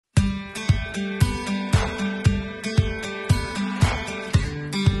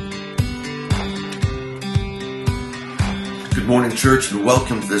morning, church, and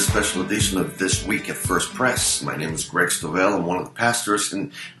welcome to this special edition of This Week at First Press. My name is Greg Stovell. I'm one of the pastors,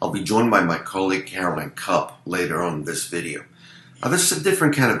 and I'll be joined by my colleague Caroline Cupp later on in this video. This is a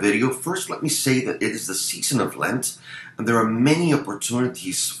different kind of video. First, let me say that it is the season of Lent, and there are many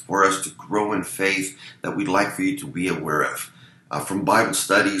opportunities for us to grow in faith that we'd like for you to be aware of. From Bible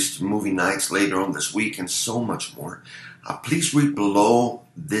studies to movie nights later on this week and so much more. Please read below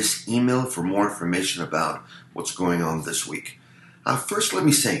this email for more information about what's going on this week. First, let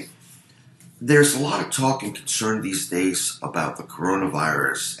me say, there's a lot of talk and concern these days about the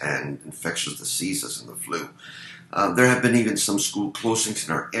coronavirus and infectious diseases and the flu. There have been even some school closings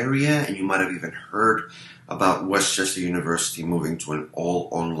in our area, and you might have even heard about Westchester University moving to an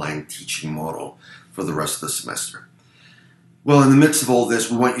all-online teaching model for the rest of the semester. Well, in the midst of all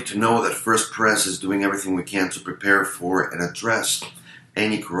this, we want you to know that First Press is doing everything we can to prepare for and address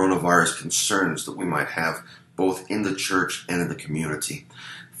any coronavirus concerns that we might have both in the church and in the community.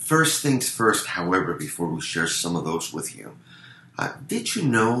 First things first, however, before we share some of those with you, did you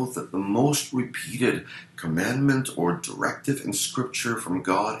know that the most repeated commandment or directive in Scripture from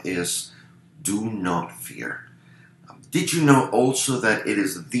God is, do not fear? Did you know also that it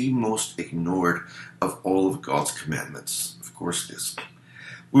is the most ignored of all of God's commandments? Of course it is.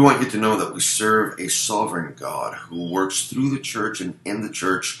 We want you to know that we serve a sovereign God who works through the church and in the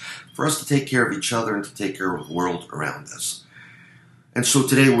church for us to take care of each other and to take care of the world around us. And so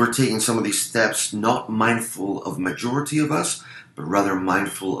today we're taking some of these steps not mindful of the majority of us, but rather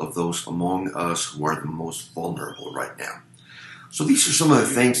mindful of those among us who are the most vulnerable right now. So these are some of the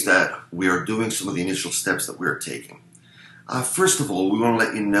things that we are doing, some of the initial steps that we are taking. First of all, we want to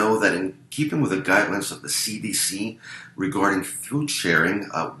let you know that in keeping with the guidelines of the CDC regarding food sharing,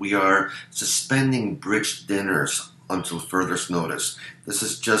 we are suspending bridge dinners until further notice. This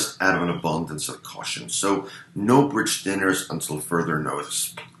is just out of an abundance of caution. So no bridge dinners until further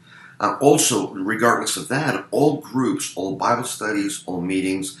notice. Also, regardless of that, all groups, all Bible studies, all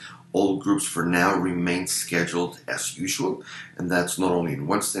meetings, all groups for now remain scheduled as usual. And that's not only on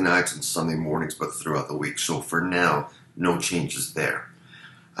Wednesday nights and Sunday mornings, but throughout the week. So for now, no changes there.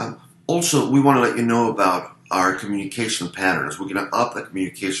 Also, we want to let you know about our communication patterns. We're going to up the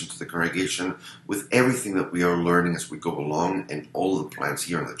communication to the congregation with everything that we are learning as we go along and all the plans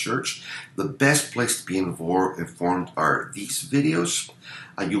here in the church. The best place to be informed are these videos.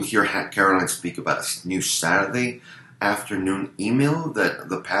 You'll hear Caroline speak about a new Saturday afternoon email that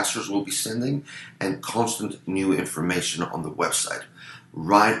the pastors will be sending and constant new information on the website.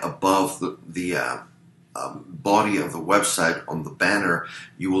 Right above the body of the website on the banner,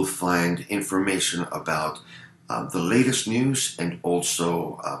 you will find information about the latest news and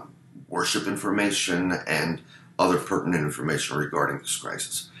also worship information and other pertinent information regarding this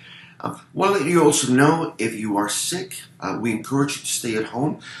crisis. Well, you also know if you are sick, we encourage you to stay at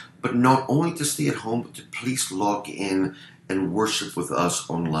home, but not only to stay at home, but to please log in and worship with us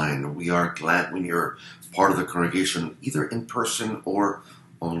online. We are glad when you're part of the congregation, either in person or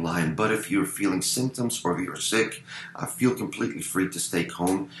online. But if you're feeling symptoms or if you're sick, feel completely free to stay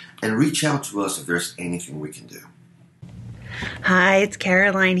home and reach out to us if there's anything we can do. Hi, it's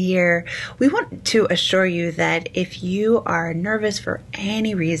Caroline here. We want to assure you that if you are nervous for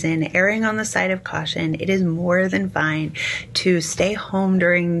any reason, erring on the side of caution, it is more than fine to stay home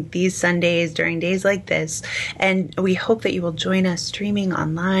during these Sundays, during days like this. And we hope that you will join us streaming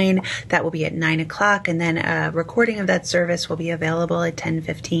online. That will be at 9 o'clock, and then a recording of that service will be available at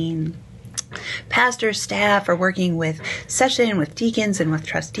 10:15. Pastor staff are working with session, with deacons, and with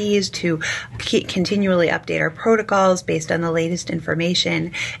trustees to continually update our protocols based on the latest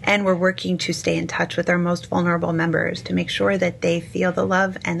information. And we're working to stay in touch with our most vulnerable members to make sure that they feel the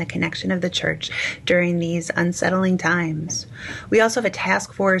love and the connection of the church during these unsettling times. We also have a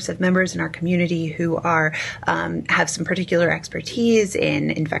task force of members in our community who are have some particular expertise in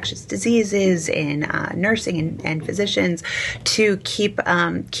infectious diseases, in nursing and physicians to keep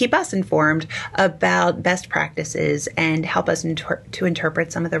us informed about best practices and help us to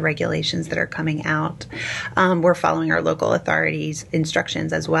interpret some of the regulations that are coming out. We're following our local authorities'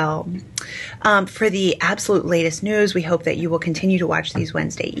 instructions as well. For the absolute latest news, we hope that you will continue to watch these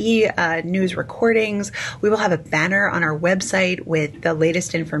Wednesday news recordings. We will have a banner on our website with the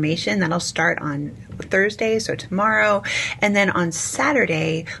latest information that'll start on Thursday, so tomorrow. And then on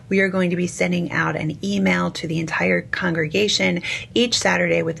Saturday, we are going to be sending out an email to the entire congregation each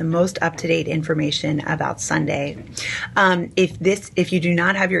Saturday with the most up-to-date information about Sunday. If you do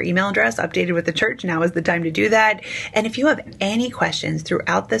not have your email address updated with the church, now is the time to do that. And if you have any questions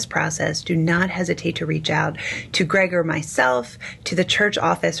throughout this process, do not hesitate to reach out to Greg or myself, to the church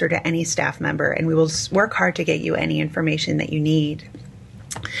office, or to any staff member, and we will work hard to get you any information that you need.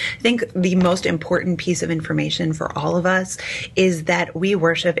 I think the most important piece of information for all of us is that we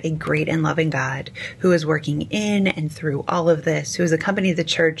worship a great and loving God who is working in and through all of this, who has accompanied the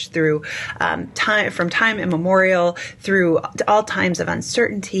church through time immemorial, through all times of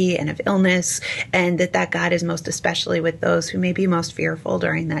uncertainty and of illness, and that God is most especially with those who may be most fearful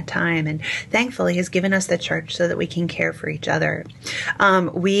during that time. And thankfully has given us the church so that we can care for each other.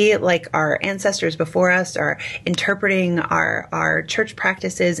 We, like our ancestors before us, are interpreting our church practices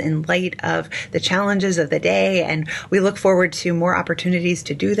in light of the challenges of the day, and we look forward to more opportunities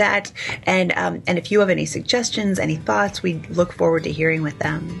to do that. And if you have any suggestions, any thoughts, we look forward to hearing with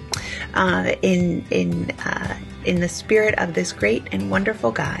them. In the spirit of this great and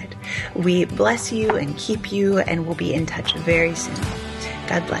wonderful God, we bless you and keep you, and we'll be in touch very soon.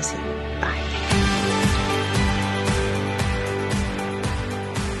 God bless you. Bye.